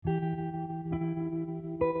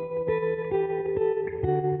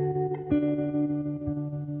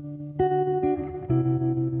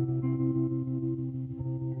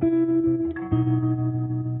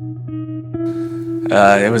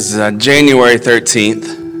It was January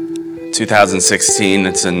 13th, 2016.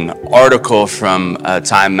 It's an article from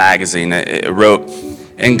Time magazine. It wrote,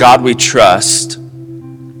 "In God We Trust"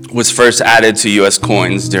 was first added to U.S.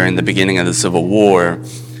 coins during the beginning of the Civil War,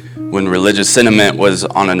 when religious sentiment was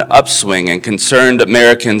on an upswing and concerned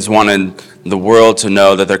Americans wanted the world to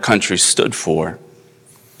know that their country stood for.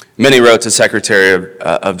 Many wrote to Secretary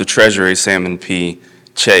of the Treasury, Salmon P.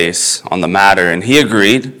 Chase, on the matter, and he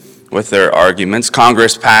agreed with their arguments.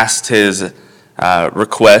 Congress passed his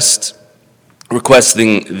requesting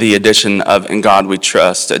the addition of "In God We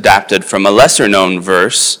Trust," adapted from a lesser-known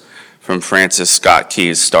verse from Francis Scott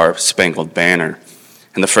Key's Star Spangled Banner.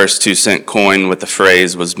 And the first 2-cent coin with the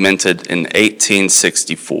phrase was minted in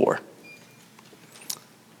 1864.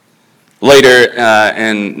 Later,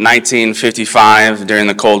 in 1955, during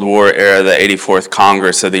the Cold War era, the 84th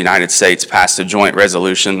Congress of the United States passed a joint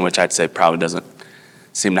resolution, which I'd say probably doesn't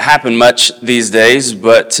seem to happen much these days,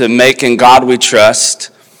 but to make "In God We Trust"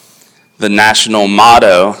 the national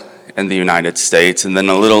motto in the United States. And then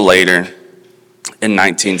a little later, in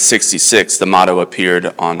 1966, the motto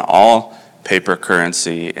appeared on all paper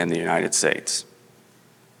currency in the United States.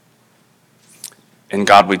 "In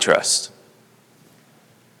God We Trust."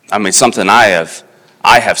 I mean, something I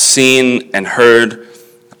have seen and heard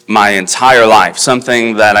my entire life,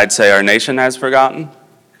 something that I'd say our nation has forgotten,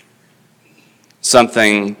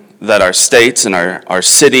 something that our states and our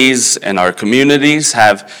cities and our communities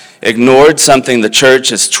have ignored, something the church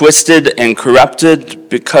has twisted and corrupted,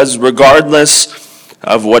 because regardless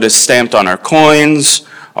of what is stamped on our coins,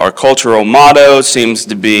 our cultural motto seems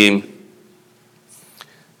to be,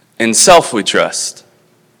 "In self we trust."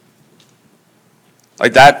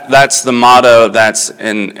 Like that's the motto that's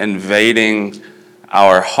invading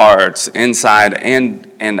our hearts inside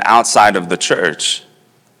and outside of the church.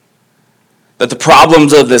 That the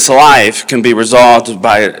problems of this life can be resolved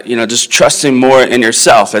by, just trusting more in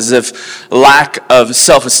yourself, as if lack of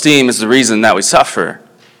self-esteem is the reason that we suffer.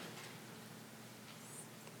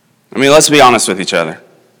 I mean, let's be honest with each other.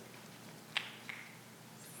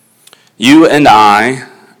 You and I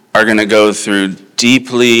are going to go through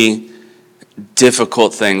deeply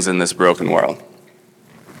difficult things in this broken world.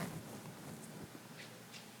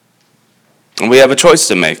 And we have a choice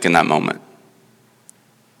to make in that moment.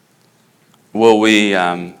 Will we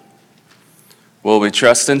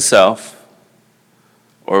trust in self,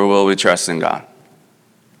 or will we trust in God?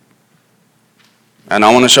 And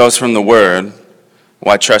I want to show us from the Word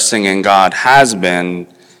why trusting in God has been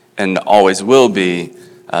and always will be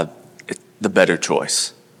the better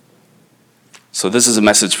choice. So this is a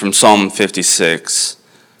message from Psalm 56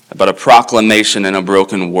 about a proclamation in a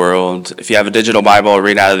broken world. If you have a digital Bible, I'll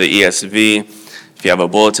read out of the ESV. If you have a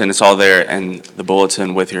bulletin, it's all there in the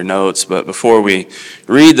bulletin with your notes. But before we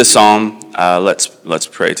read the psalm, let's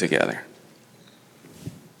pray together.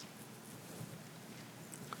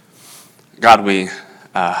 God, we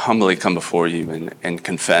humbly come before you and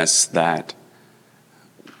confess that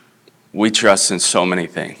we trust in so many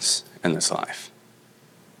things in this life.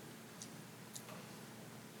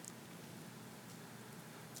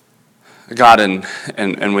 God,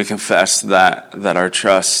 and we confess that our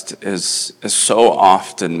trust is so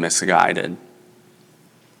often misguided,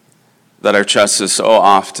 that our trust is so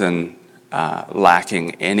often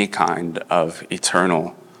lacking any kind of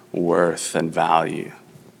eternal worth and value.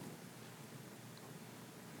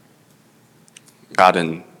 God,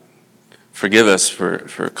 and forgive us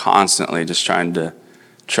for constantly just trying to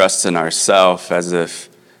trust in ourselves as if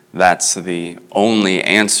that's the only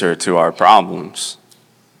answer to our problems.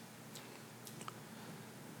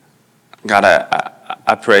 God,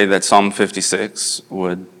 I pray that Psalm 56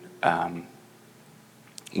 would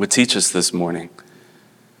teach us this morning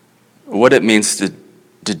what it means to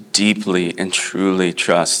deeply and truly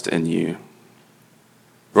trust in you,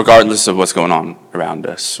 regardless of what's going on around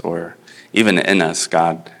us or even in us.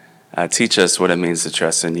 God, teach us what it means to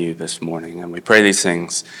trust in you this morning. And we pray these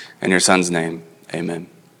things in your Son's name. Amen.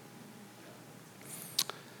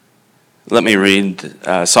 Let me read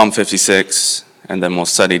Psalm 56. And then we'll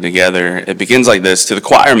study together. It begins like this: "To the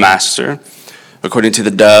choir master, according to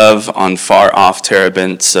the dove on far-off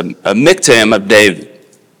terebinths, a miktam of David,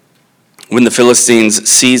 when the Philistines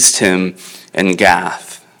seized him in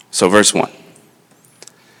Gath." So verse 1.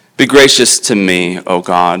 "Be gracious to me, O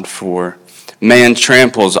God, for man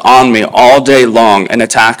tramples on me all day long. An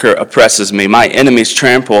attacker oppresses me. My enemies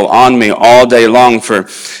trample on me all day long, for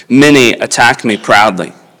many attack me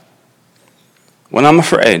proudly. When I'm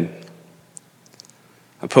afraid,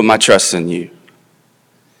 I put my trust in you.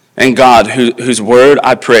 In God, whose word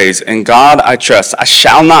I praise, in God I trust. I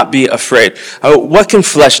shall not be afraid. Oh, what can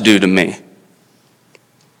flesh do to me?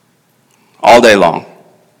 All day long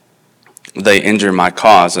they injure my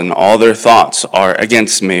cause, and all their thoughts are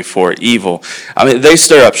against me for evil. I mean, they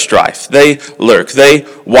stir up strife. They lurk. They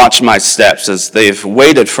watch my steps as they've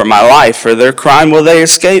waited for my life. For their crime will they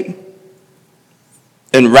escape?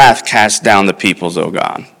 In wrath cast down the peoples, O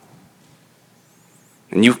God.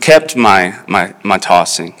 And you kept my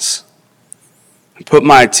tossings. And put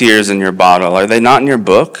my tears in your bottle. Are they not in your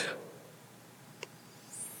book?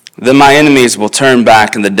 Then my enemies will turn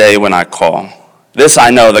back in the day when I call. This I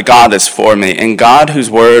know, that God is for me, in God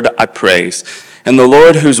whose word I praise, in the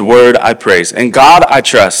Lord whose word I praise. In God I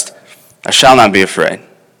trust, I shall not be afraid.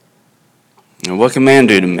 And what can man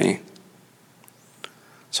do to me?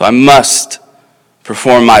 So I must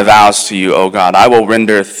perform my vows to you, O God. I will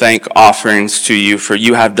render thank offerings to you, for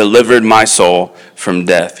you have delivered my soul from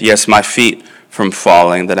death. Yes, my feet from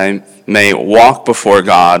falling, that I may walk before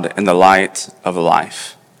God in the light of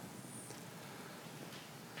life.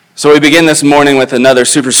 So we begin this morning with another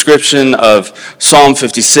superscription of Psalm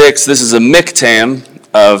 56. This is a miktam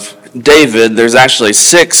of David. There's actually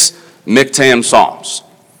 6 miktam psalms.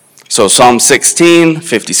 So Psalm 16,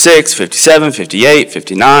 56, 57, 58,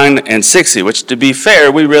 59, and 60, which, to be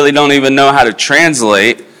fair, we really don't even know how to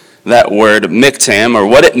translate that word miktam or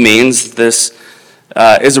what it means. This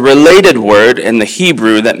is a related word in the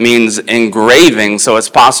Hebrew that means engraving. So it's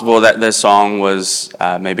possible that this song was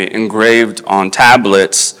maybe engraved on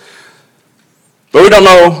tablets. But we don't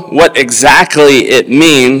know what exactly it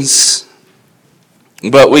means,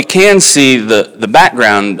 but we can see the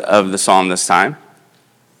background of the psalm this time.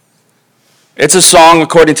 It's a song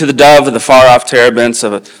according to the dove of the far-off terebinths,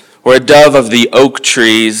 or a dove of the oak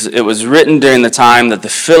trees. It was written during the time that the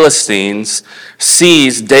Philistines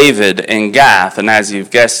seized David in Gath, and as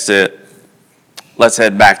you've guessed it, let's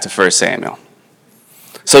head back to 1 Samuel.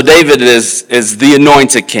 So David is the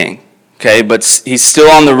anointed king. Okay, but he's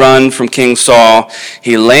still on the run from King Saul.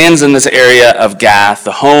 He lands in this area of Gath,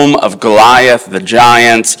 the home of Goliath, the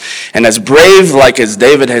giant, and as brave like as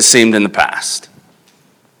David has seemed in the past.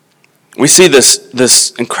 We see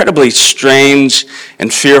this incredibly strange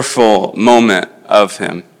and fearful moment of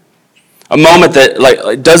him. A moment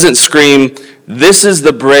that doesn't scream, this is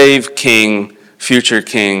the brave king, future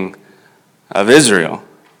king of Israel.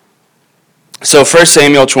 So 1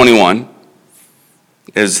 Samuel 21.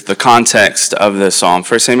 Is the context of this psalm.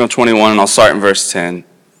 1 Samuel 21, and I'll start in verse 10.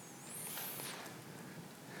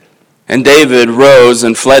 And David rose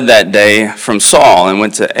and fled that day from Saul and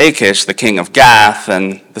went to Achish, the king of Gath.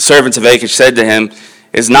 And the servants of Achish said to him,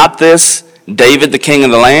 is not this David the king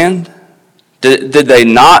of the land? Did they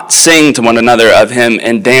not sing to one another of him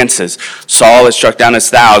in dances? Saul has struck down his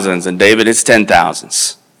thousands, and David his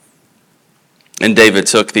 10,000s. And David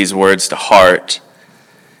took these words to heart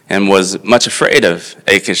and was much afraid of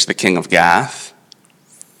Achish, the king of Gath.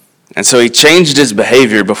 And so he changed his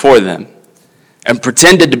behavior before them and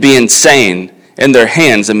pretended to be insane in their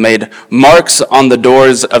hands and made marks on the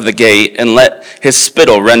doors of the gate and let his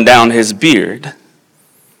spittle run down his beard.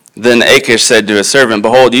 Then Achish said to his servant,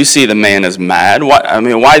 behold, you see the man is mad.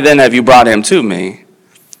 Why then have you brought him to me?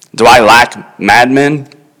 Do I lack madmen?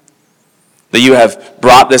 That you have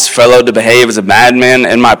brought this fellow to behave as a madman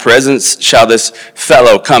in my presence? Shall this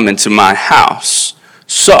fellow come into my house?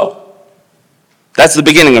 So, that's the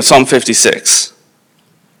beginning of Psalm 56.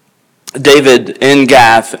 David in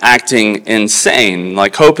Gath acting insane,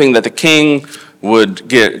 like hoping that the king would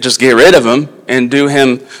just get rid of him and do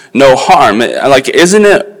him no harm. Isn't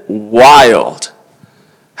it wild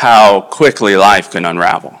how quickly life can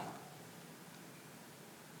unravel?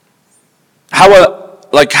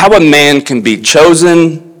 How a man can be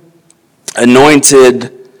chosen,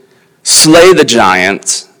 anointed, slay the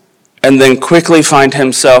giant, and then quickly find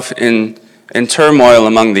himself in turmoil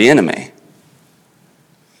among the enemy.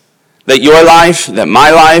 That your life, that my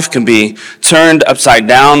life can be turned upside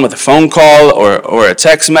down with a phone call or a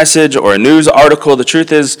text message or a news article. The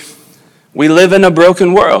truth is, we live in a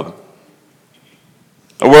broken world.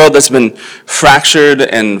 A world that's been fractured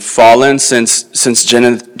and fallen since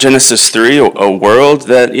Genesis 3, a world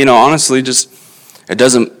that, honestly just it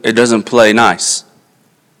doesn't play nice.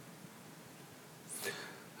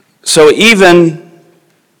 So even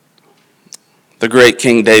the great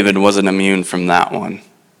King David wasn't immune from that one.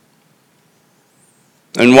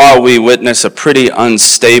 And while we witness a pretty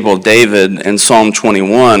unstable David in Psalm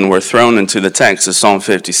 21, we're thrown into the text of Psalm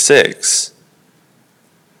 56.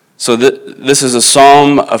 So this is a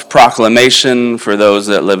psalm of proclamation for those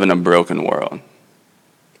that live in a broken world,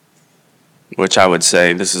 which I would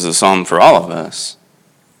say this is a psalm for all of us.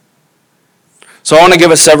 So I want to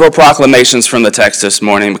give us several proclamations from the text this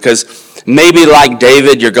morning, because maybe like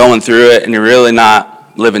David, you're going through it and you're really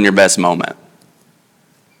not living your best moment.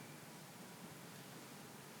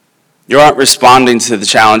 You aren't responding to the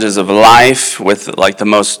challenges of life with like the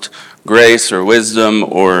most grace or wisdom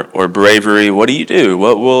or bravery. What do?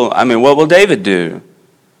 What will David do?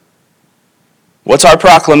 What's our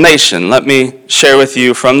proclamation? Let me share with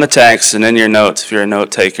you from the text and in your notes if you're a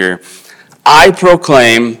note taker. I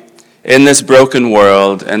proclaim in this broken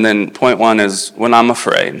world, and then point one is when I'm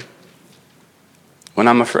afraid. When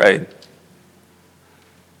I'm afraid.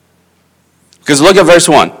 Because look at verse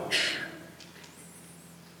 1.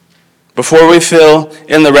 Before we fill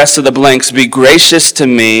in the rest of the blanks, be gracious to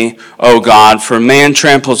me, O God, for man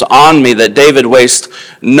tramples on me, that David waste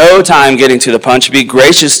no time getting to the punch. Be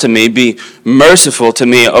gracious to me, be merciful to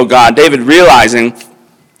me, O God. David realizing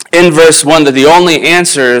in verse 1 that the only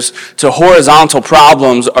answers to horizontal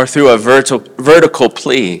problems are through a vertical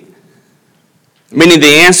plea. Meaning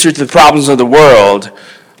the answer to the problems of the world,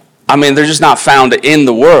 they're just not found in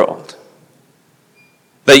the world.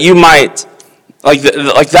 That you might... Like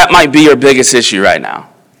that might be your biggest issue right now.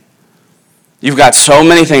 You've got so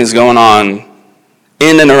many things going on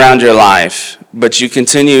in and around your life, but you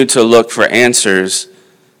continue to look for answers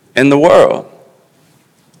in the world.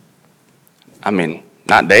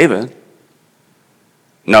 Not David.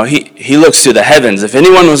 No, he looks to the heavens. If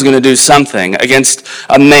anyone was going to do something against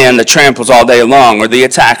a man that tramples all day long or the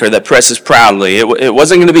attacker that presses proudly, it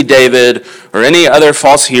wasn't going to be David or any other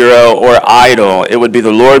false hero or idol. It would be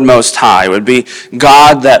the Lord Most High. It would be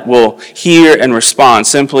God that will hear and respond.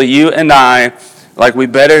 Simply, you and I, we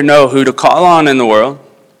better know who to call on in the world.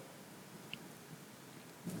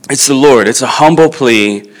 It's the Lord. It's a humble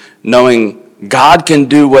plea, knowing God can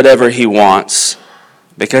do whatever he wants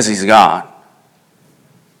because he's God.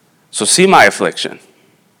 So see my affliction.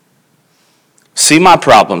 See my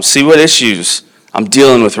problems. See what issues I'm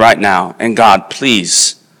dealing with right now. And God,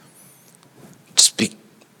 please, just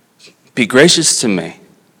be gracious to me.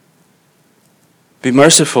 Be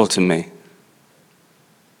merciful to me.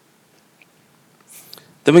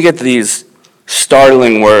 Then we get these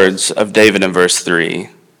startling words of David in verse 3.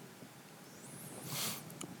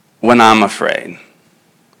 When I'm afraid.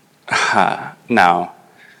 Now,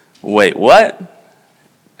 wait, what?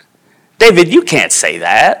 David, you can't say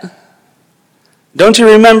that. Don't you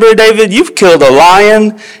remember, David? You've killed a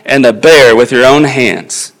lion and a bear with your own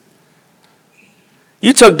hands.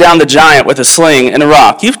 You took down the giant with a sling and a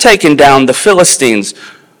rock. You've taken down the Philistines.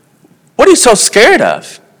 What are you so scared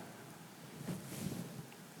of?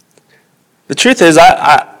 The truth is,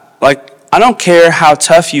 I don't care how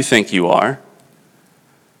tough you think you are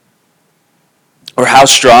or how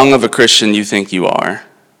strong of a Christian you think you are.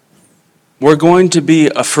 We're going to be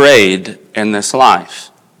afraid in this life.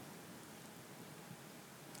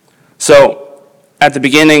 So, at the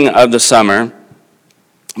beginning of the summer,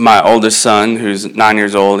 my oldest son, who's 9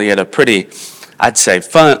 years old, he had a pretty, I'd say,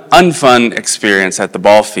 unfun experience at the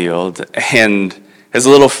ball field, and his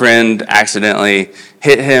little friend accidentally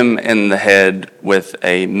hit him in the head with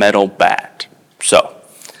a metal bat. So,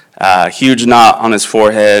 huge knot on his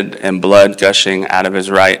forehead and blood gushing out of his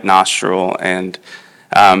right nostril, and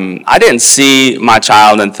I didn't see my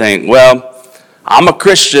child and think, well, I'm a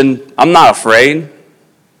Christian, I'm not afraid.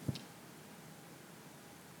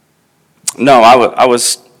 No, I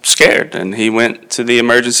was scared, and he went to the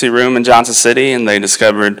emergency room in Johnson City, and they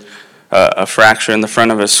discovered a fracture in the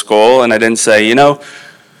front of his skull, and I didn't say, no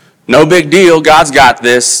big deal, God's got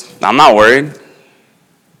this, I'm not worried.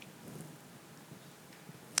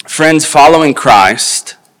 Friends, following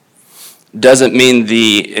Christ doesn't mean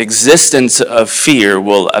the existence of fear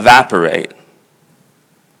will evaporate.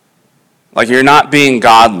 You're not being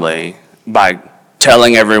godly by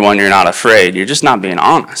telling everyone you're not afraid. You're just not being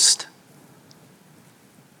honest.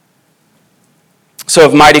 So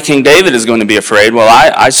if mighty King David is going to be afraid, well,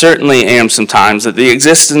 I certainly am sometimes, that the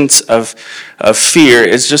existence of fear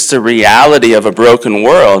is just a reality of a broken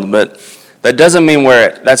world, but that doesn't mean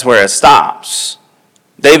that's where it stops.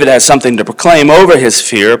 David has something to proclaim over his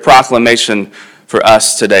fear, a proclamation for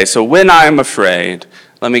us today. So when I am afraid,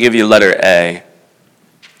 let me give you letter A.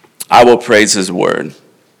 I will praise his word.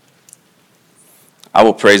 I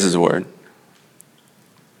will praise his word.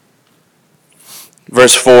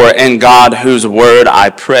 Verse 4, in God whose word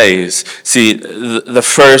I praise. See, the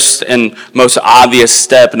first and most obvious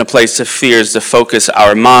step in a place of fear is to focus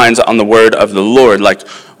our minds on the word of the Lord.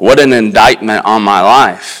 What an indictment on my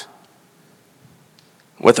life.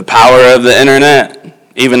 With the power of the internet,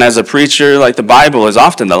 even as a preacher, the Bible is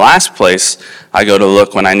often the last place I go to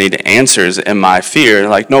look when I need answers in my fear.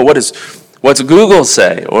 What's Google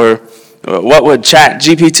say? Or what would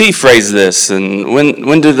ChatGPT phrase this? And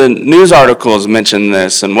when do the news articles mention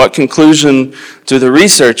this? And what conclusion do the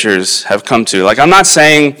researchers have come to? I'm not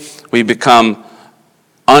saying we become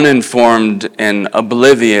uninformed and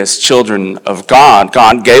oblivious children of God.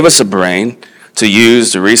 God gave us a brain to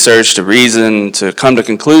use, to research, to reason, to come to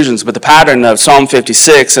conclusions. But the pattern of Psalm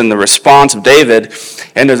 56 and the response of David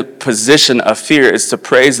in a position of fear is to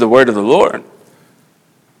praise the word of the Lord.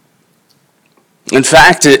 In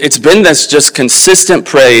fact, it's been this just consistent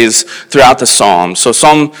praise throughout the Psalms. So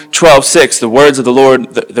Psalm 12:6, the words of the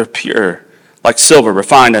Lord, they're pure, like silver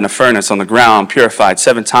refined in a furnace on the ground, purified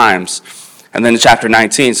 7 times. And then in chapter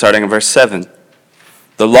 19, starting in verse 7,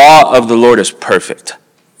 the law of the Lord is perfect,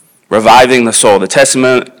 reviving the soul. The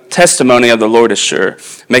testimony of the Lord is sure,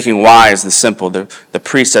 making wise the simple. The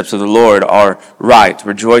precepts of the Lord are right,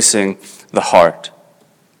 rejoicing the heart.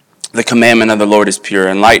 The commandment of the Lord is pure,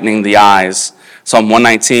 enlightening the eyes. Psalm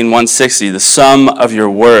 119, 160, the sum of your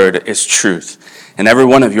word is truth, and every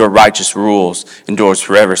one of your righteous rules endures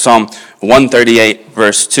forever. Psalm 138,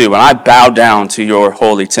 verse 2, and I bow down to your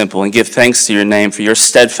holy temple and give thanks to your name for your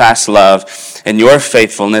steadfast love and your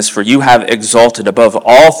faithfulness, for you have exalted above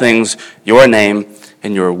all things your name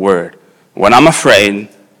and your word. When I'm afraid,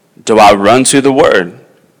 do I run to the word?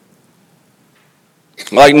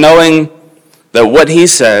 Like knowing that what he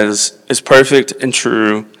says is perfect and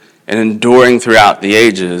true and enduring throughout the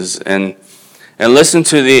ages. And listen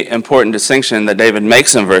to the important distinction that David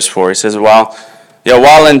makes in verse 4. He says, while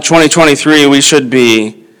in 2023 we should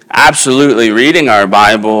be absolutely reading our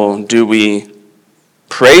Bible, do we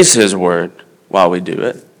praise his word while we do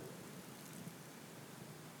it?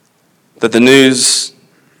 That the news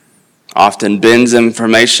often bends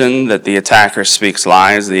information, that the attacker speaks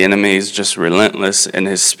lies, the enemy is just relentless in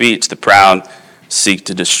his speech, the proud seek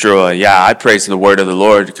to destroy. Yeah, I praise the word of the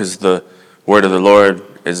Lord because the word of the Lord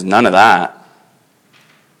is none of that.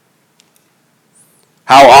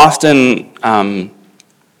 How often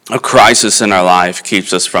a crisis in our life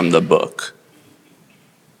keeps us from the book.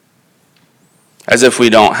 As if we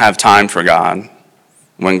don't have time for God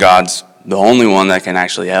when God's the only one that can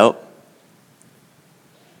actually help.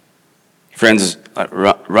 Friends,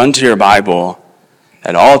 run to your Bible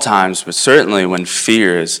at all times, but certainly when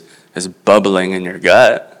fear is bubbling in your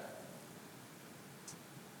gut.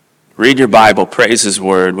 Read your Bible, praise his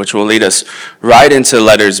word, which will lead us right into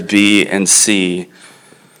letters B and C.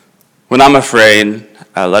 When I'm afraid,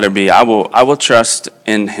 letter B, I will trust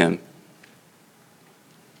in him.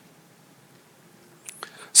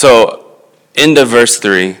 So, end of verse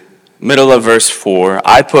 3, middle of verse 4,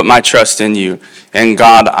 I put my trust in you, and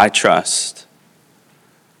God I trust.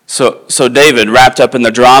 So David, wrapped up in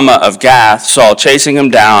the drama of Gath, Saul chasing him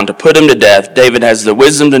down to put him to death, David has the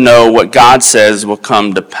wisdom to know what God says will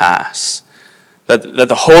come to pass. That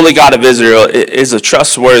the holy God of Israel is a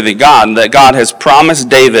trustworthy God, and that God has promised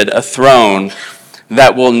David a throne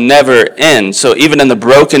that will never end. So even in the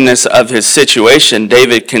brokenness of his situation,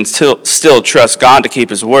 David can still trust God to keep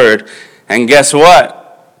his word. And guess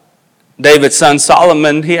what? David's son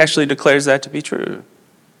Solomon, he actually declares that to be true.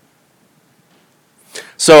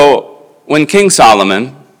 So when King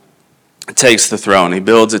Solomon takes the throne, he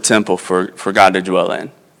builds a temple for God to dwell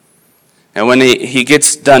in. And when he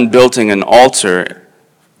gets done building an altar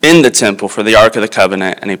in the temple for the Ark of the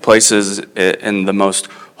Covenant, and he places it in the most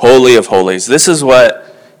holy of holies, this is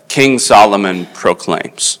what King Solomon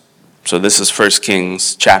proclaims. So this is 1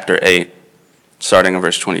 Kings chapter 8, starting in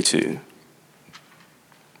verse 22.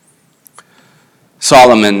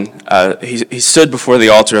 Solomon, he stood before the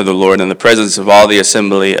altar of the Lord in the presence of all the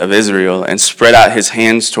assembly of Israel and spread out his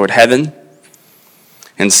hands toward heaven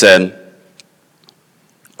and said,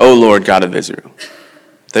 O Lord God of Israel,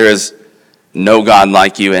 there is no God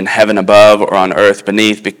like you in heaven above or on earth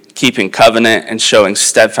beneath, keeping covenant and showing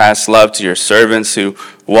steadfast love to your servants who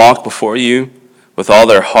walk before you with all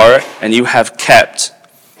their heart, and you have kept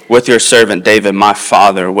with your servant David, my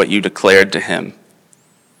father, what you declared to him.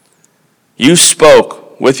 You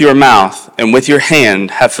spoke with your mouth, and with your hand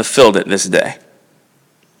have fulfilled it this day.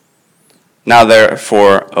 Now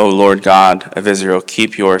therefore, O Lord God of Israel,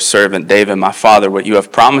 keep your servant David, my father, what you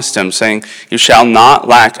have promised him, saying, you shall not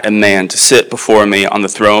lack a man to sit before me on the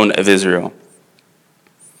throne of Israel.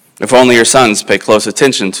 If only your sons pay close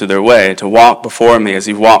attention to their way, to walk before me as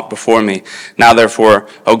you walk before me. Now therefore,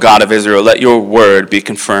 O God of Israel, let your word be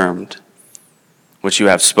confirmed, which you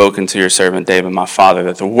have spoken to your servant David, my father,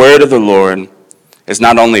 that the word of the Lord is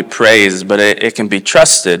not only praised, but it can be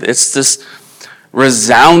trusted. It's this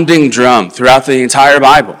resounding drum throughout the entire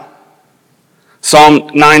Bible. Psalm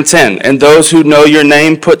 9:10, and those who know your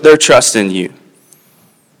name put their trust in you.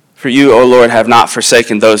 For you, O Lord, have not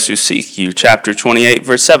forsaken those who seek you. Chapter 28,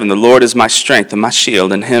 verse 7, the Lord is my strength and my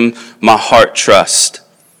shield, in him my heart trusts.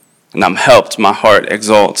 and I'm helped. My heart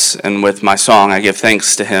exults, and with my song I give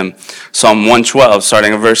thanks to him. Psalm 112,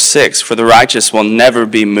 starting at verse 6, for the righteous will never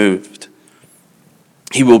be moved.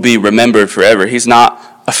 He will be remembered forever. He's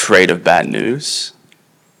not afraid of bad news.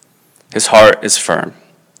 His heart is firm,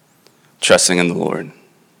 trusting in the Lord.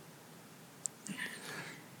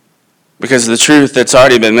 Because the truth that's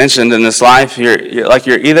already been mentioned in this life, you're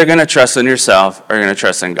either going to trust in yourself or you're going to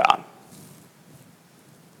trust in God.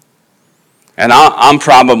 And I'm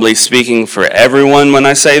probably speaking for everyone when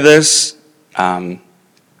I say this. The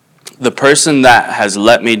person that has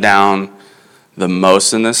let me down the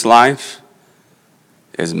most in this life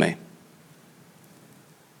is me.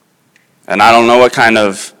 And I don't know what kind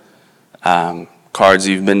of cards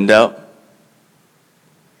you've been dealt.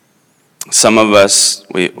 Some of us,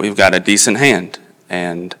 we've got a decent hand,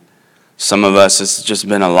 and some of us, it's just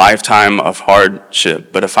been a lifetime of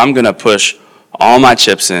hardship. But if I'm going to push all my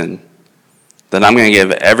chips in, then I'm going to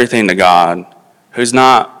give everything to God, who's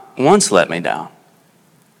not once let me down.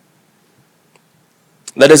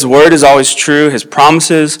 That his word is always true, his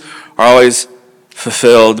promises are always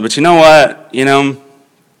fulfilled. But you know what?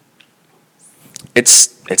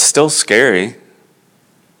 It's still scary.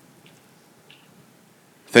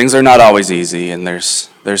 Things are not always easy, and there's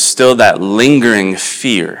still that lingering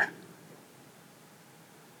fear.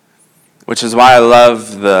 Which is why I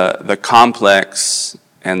love the complex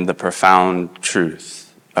and the profound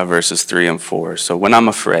truth of verses 3 and 4. So when I'm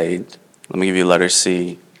afraid, let me give you letter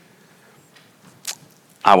C,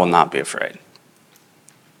 I will not be afraid.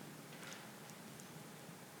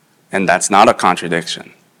 And that's not a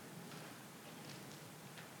contradiction.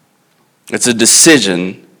 It's a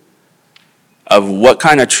decision of what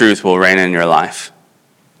kind of truth will reign in your life.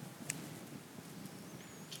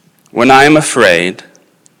 When I am afraid,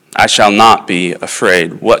 I shall not be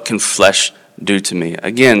afraid. What can flesh do to me?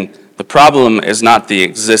 Again, the problem is not the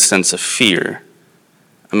existence of fear.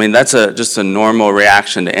 I mean, that's just a normal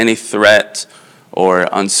reaction to any threat or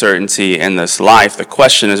uncertainty in this life. The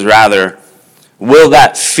question is rather, will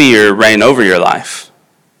that fear reign over your life?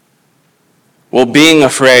 Will being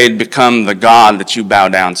afraid become the God that you bow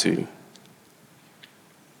down to?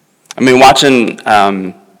 I mean, watching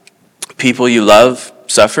people you love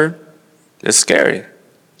suffer is scary.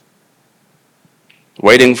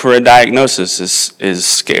 Waiting for a diagnosis is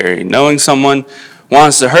scary. Knowing someone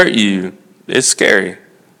wants to hurt you is scary.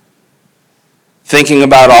 Thinking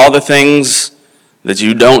about all the things that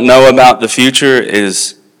you don't know about the future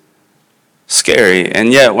is scary.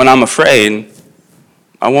 And yet, when I'm afraid,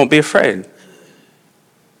 I won't be afraid.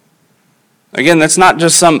 Again, that's not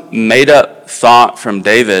just some made-up thought from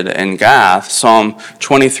David in Gath. Psalm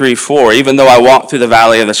 23:4, even though I walk through the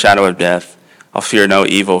valley of the shadow of death, I'll fear no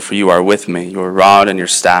evil, for you are with me, your rod and your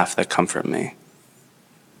staff that comfort me.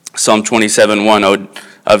 Psalm 27:1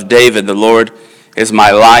 of David, the Lord is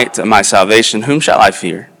my light and my salvation, whom shall I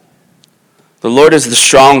fear? The Lord is the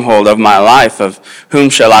stronghold of my life, of whom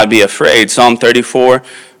shall I be afraid? Psalm 34,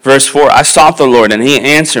 verse 4, I sought the Lord, and he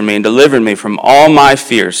answered me and delivered me from all my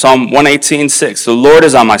fears. Psalm 118:6, the Lord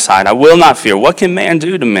is on my side, I will not fear. What can man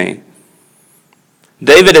do to me?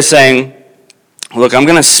 David is saying, look, I'm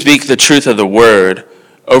going to speak the truth of the word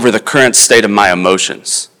over the current state of my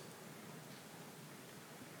emotions.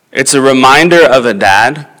 It's a reminder of a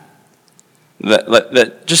dad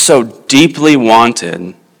that just so deeply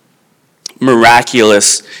wanted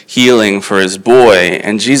miraculous healing for his boy.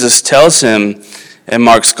 And Jesus tells him in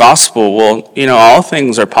Mark's gospel, well, all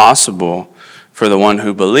things are possible for the one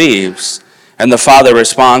who believes. And the father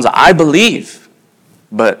responds, I believe,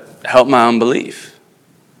 but help my unbelief.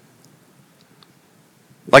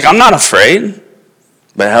 Like, I'm not afraid,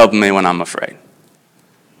 but help me when I'm afraid.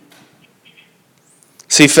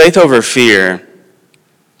 See, faith over fear,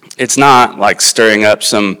 it's not like stirring up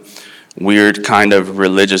some weird kind of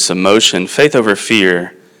religious emotion. Faith over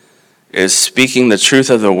fear is speaking the truth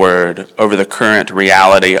of the word over the current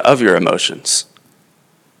reality of your emotions.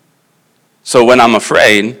 So when I'm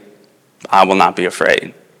afraid, I will not be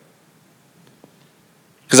afraid.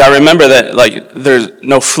 Because I remember that there's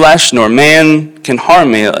no flesh nor man can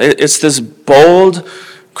harm me. It's this bold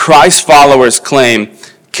Christ followers claim,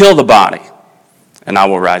 kill the body and I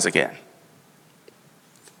will rise again.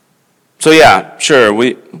 So yeah, sure,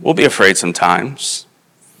 we'll be afraid sometimes,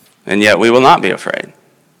 and yet we will not be afraid.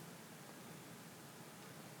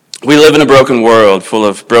 We live in a broken world full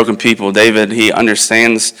of broken people. David, he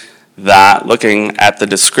understands that, looking at the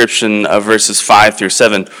description of verses 5 through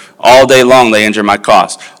 7. All day long they injure my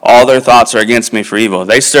cause. All their thoughts are against me for evil.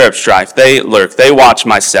 They stir up strife. They lurk. They watch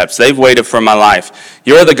my steps. They've waited for my life.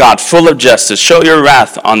 You're the God full of justice. Show your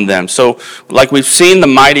wrath on them. So, like we've seen the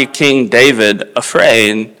mighty King David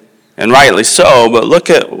afraid, and rightly so, but look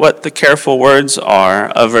at what the careful words are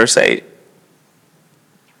of verse 8.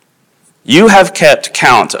 You have kept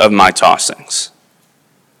count of my tossings.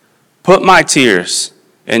 Put my tears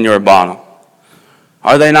in your bottle.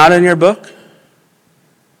 Are they not in your book?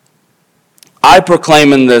 I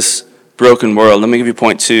proclaim in this broken world. Let me give you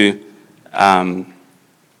point 2.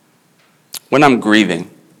 When I'm grieving.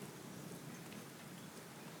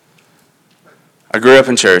 I grew up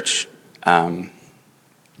in church. I've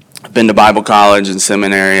been to Bible college and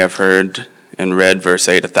seminary. I've heard and read verse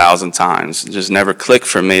 8 1,000 times. It just never clicked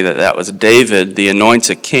for me that was David, the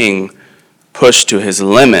anointed king, pushed to his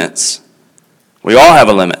limits. We all have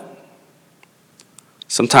a limit.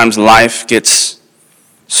 Sometimes life gets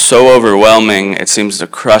so overwhelming, it seems to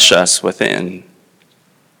crush us within.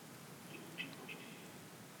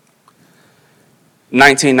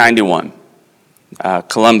 1991,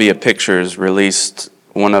 Columbia Pictures released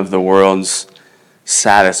one of the world's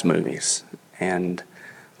saddest movies. And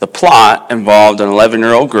the plot involved an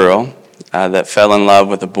 11-year-old girl that fell in love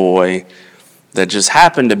with a boy that just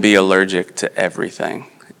happened to be allergic to everything.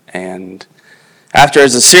 And after a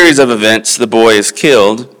series of events, the boy is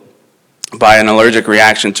killed by an allergic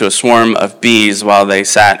reaction to a swarm of bees while they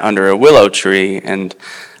sat under a willow tree. And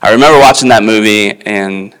I remember watching that movie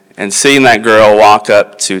and seeing that girl walk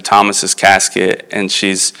up to Thomas's casket, and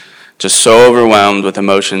she's just so overwhelmed with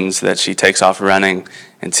emotions that she takes off running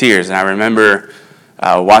in tears. And I remember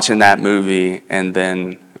watching that movie and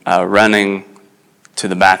then running to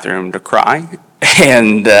the bathroom to cry.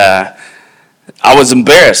 And I was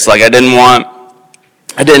embarrassed. Like I didn't want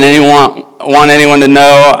anyone to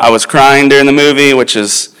know I was crying during the movie, which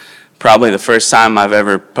is probably the first time I've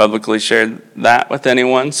ever publicly shared that with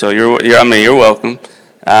anyone. So you're welcome.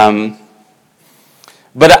 But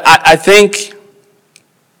I think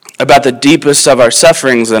about the deepest of our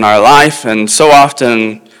sufferings in our life, and so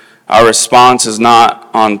often our response is not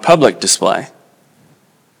on public display.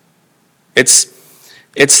 It's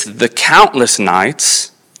the countless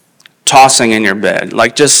nights tossing in your bed,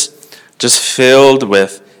 like just filled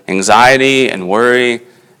with anxiety and worry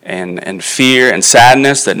and fear and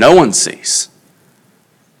sadness that no one sees.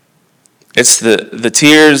 It's the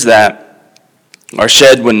tears that are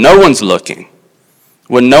shed when no one's looking,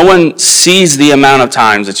 when no one sees the amount of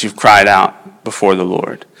times that you've cried out before the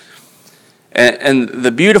Lord. And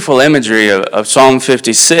the beautiful imagery of Psalm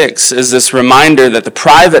 56 is this reminder that the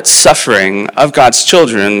private suffering of God's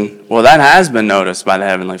children, well, that has been noticed by the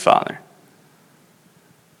Heavenly Father.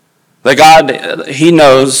 That God, He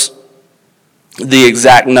knows the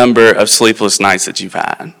exact number of sleepless nights that you've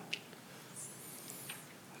had.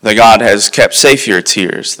 That God has kept safe your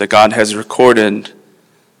tears. That God has recorded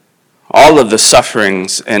all of the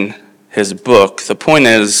sufferings in His book. The point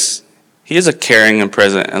is, He is a caring and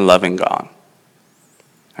present and loving God.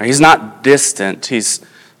 He's not distant. He's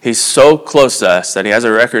so close to us that He has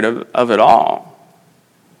a record of it all.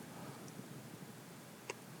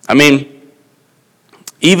 I mean,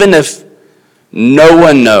 even if no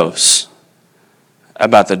one knows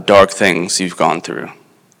about the dark things you've gone through,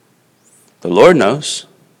 the Lord knows.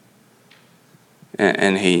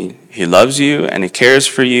 And He loves you and He cares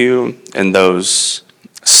for you. And those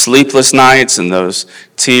sleepless nights and those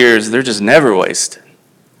tears, they're just never wasted.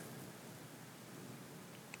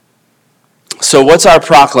 So what's our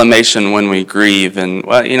proclamation when we grieve? And,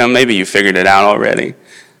 well, maybe you figured it out already.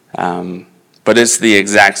 But it's the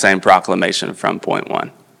exact same proclamation from point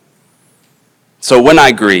 1. So when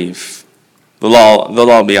I grieve, they'll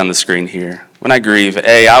all be on the screen here. When I grieve,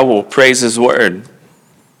 A, I will praise His word.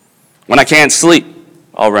 When I can't sleep,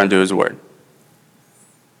 I'll run to His word.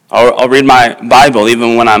 I'll read my Bible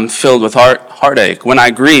even when I'm filled with heartache. When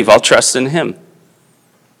I grieve, I'll trust in Him.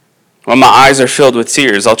 When my eyes are filled with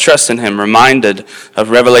tears, I'll trust in Him, reminded of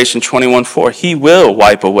Revelation 21:4. He will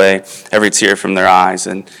wipe away every tear from their eyes,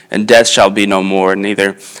 and death shall be no more.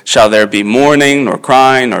 Neither shall there be mourning, nor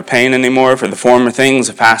crying, nor pain anymore, for the former things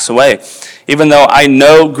have passed away. Even though I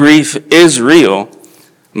know grief is real,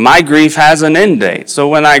 my grief has an end date. So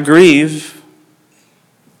when I grieve,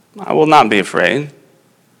 I will not be afraid.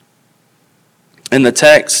 In the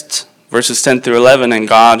text, verses 10 through 11, in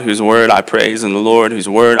God, whose word I praise, and the Lord, whose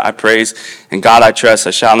word I praise, and God I trust,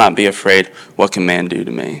 I shall not be afraid. What can man do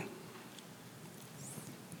to me?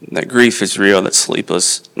 That grief is real, that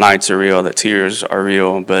sleepless nights are real, that tears are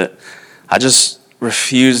real, but I just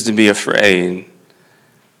refuse to be afraid.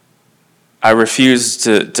 I refuse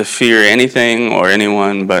to fear anything or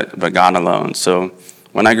anyone but God alone. So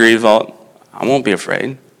when I grieve, I won't be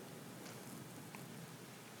afraid.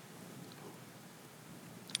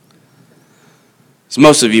 As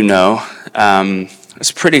most of you know, I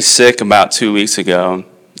was pretty sick about 2 weeks ago.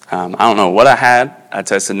 I don't know what I had. I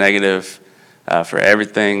tested negative for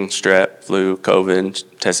everything, strep, flu,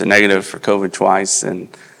 COVID, tested negative for COVID twice, and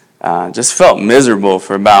just felt miserable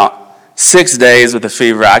for about 6 days with a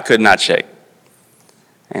fever I could not shake.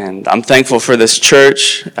 And I'm thankful for this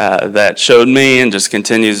church that showed me and just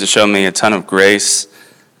continues to show me a ton of grace.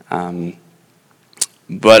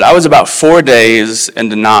 But I was about 4 days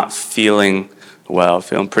into not feeling well,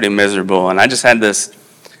 feeling pretty miserable, and I just had this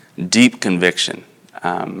deep conviction.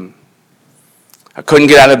 I couldn't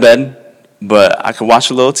get out of bed, but I could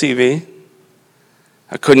watch a little TV.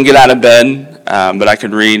 I couldn't get out of bed, but I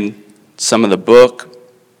could read some of the book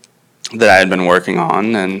that I had been working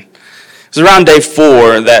on. And it was around day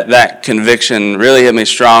 4 that conviction really hit me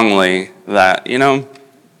strongly that,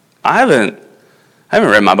 I haven't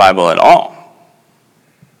read my Bible at all.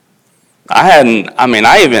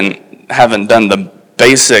 I even haven't done the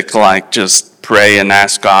basic, just pray and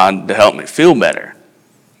ask God to help me feel better.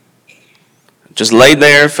 Just laid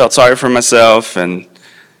there, felt sorry for myself, and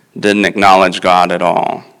didn't acknowledge God at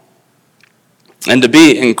all. And to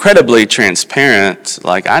be incredibly transparent,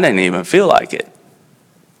 I didn't even feel like it.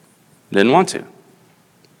 Didn't want to.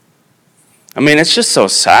 It's just so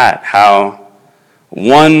sad how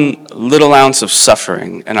one little ounce of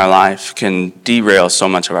suffering in our life can derail so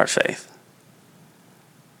much of our faith.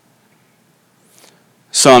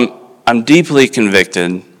 So I'm deeply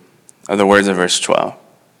convicted of the words of verse 12.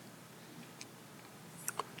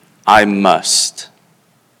 I must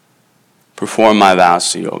perform my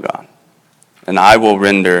vows to you, O God, and I will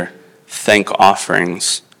render thank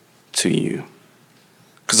offerings to you.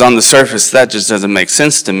 Because on the surface, that just doesn't make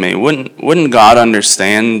sense to me. Wouldn't God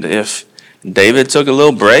understand if David took a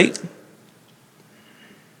little break?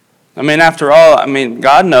 After all,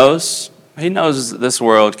 God knows. He knows this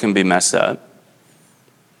world can be messed up.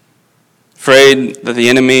 Afraid that the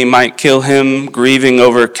enemy might kill him, grieving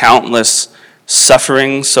over countless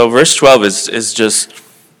suffering. So verse 12 is just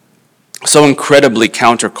so incredibly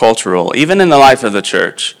countercultural, even in the life of the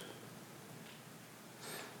church.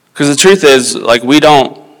 Because the truth is, we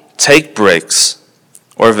don't take breaks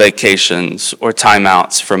or vacations or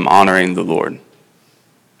timeouts from honoring the Lord.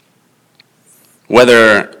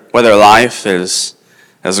 Whether life is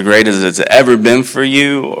as great as it's ever been for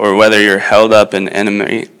you, or whether you're held up in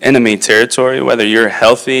enemy territory, whether you're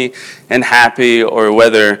healthy and happy, or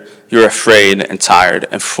whether you're afraid and tired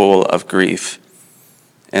and full of grief.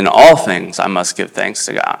 In all things, I must give thanks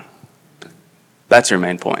to God. That's your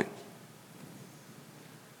main point.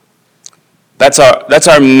 That's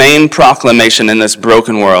our main proclamation in this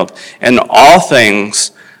broken world. In all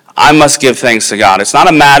things, I must give thanks to God. It's not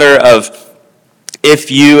a matter of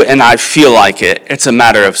if you and I feel like it. It's a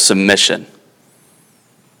matter of submission.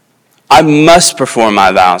 I must perform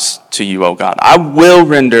my vows to you, O God. I will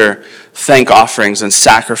render thank offerings and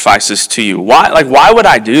sacrifices to you. Why would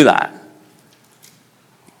I do that?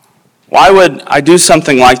 Why would I do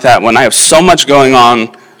something like that when I have so much going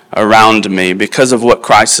on around me because of what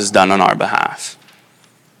Christ has done on our behalf?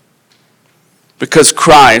 Because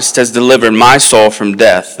Christ has delivered my soul from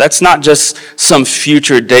death. That's not just some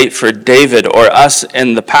future date for David or us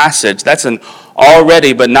in the passage. That's an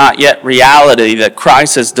already but not yet reality that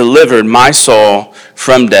Christ has delivered my soul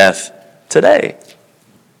from death today.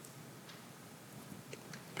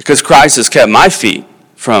 Because Christ has kept my feet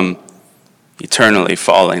from eternally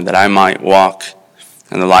falling, that I might walk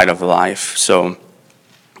in the light of life. So,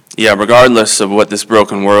 regardless of what this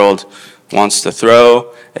broken world wants to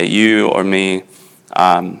throw at you or me,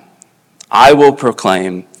 I will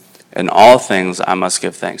proclaim in all things I must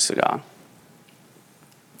give thanks to God.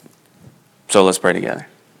 So let's pray together.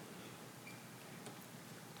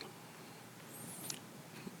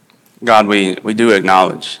 God, we do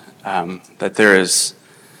acknowledge that there is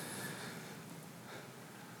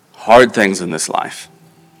hard things in this life.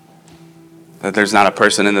 That there's not a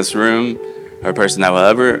person in this room or a person that will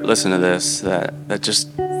ever listen to this that just,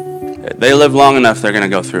 if they live long enough, they're going to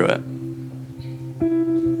go through it.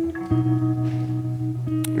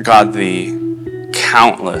 God, the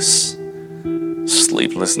countless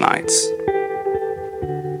sleepless nights,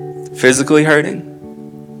 physically hurting,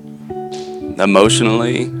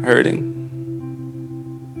 emotionally hurting,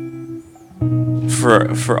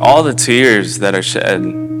 for all the tears that are shed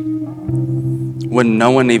when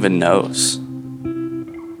no one even knows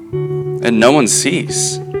and no one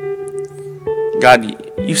sees.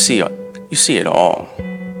 God, you see it all.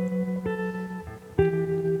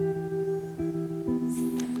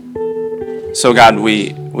 So God,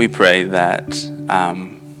 we pray that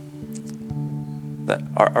that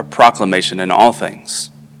our proclamation in all things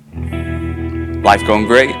life going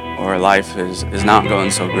great or life is not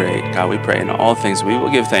going so great, God, we pray in all things we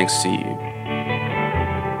will give thanks to you,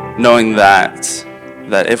 knowing that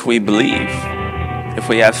if we believe, if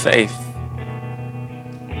we have faith,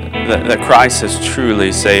 that Christ has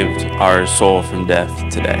truly saved our soul from death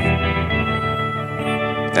today.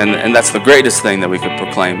 And that's the greatest thing that we could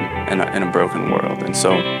proclaim in a broken world. And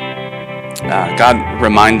so, God,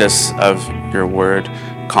 remind us of your word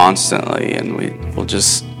constantly, and we will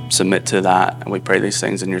just submit to that. And we pray these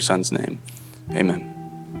things in your Son's name. Amen.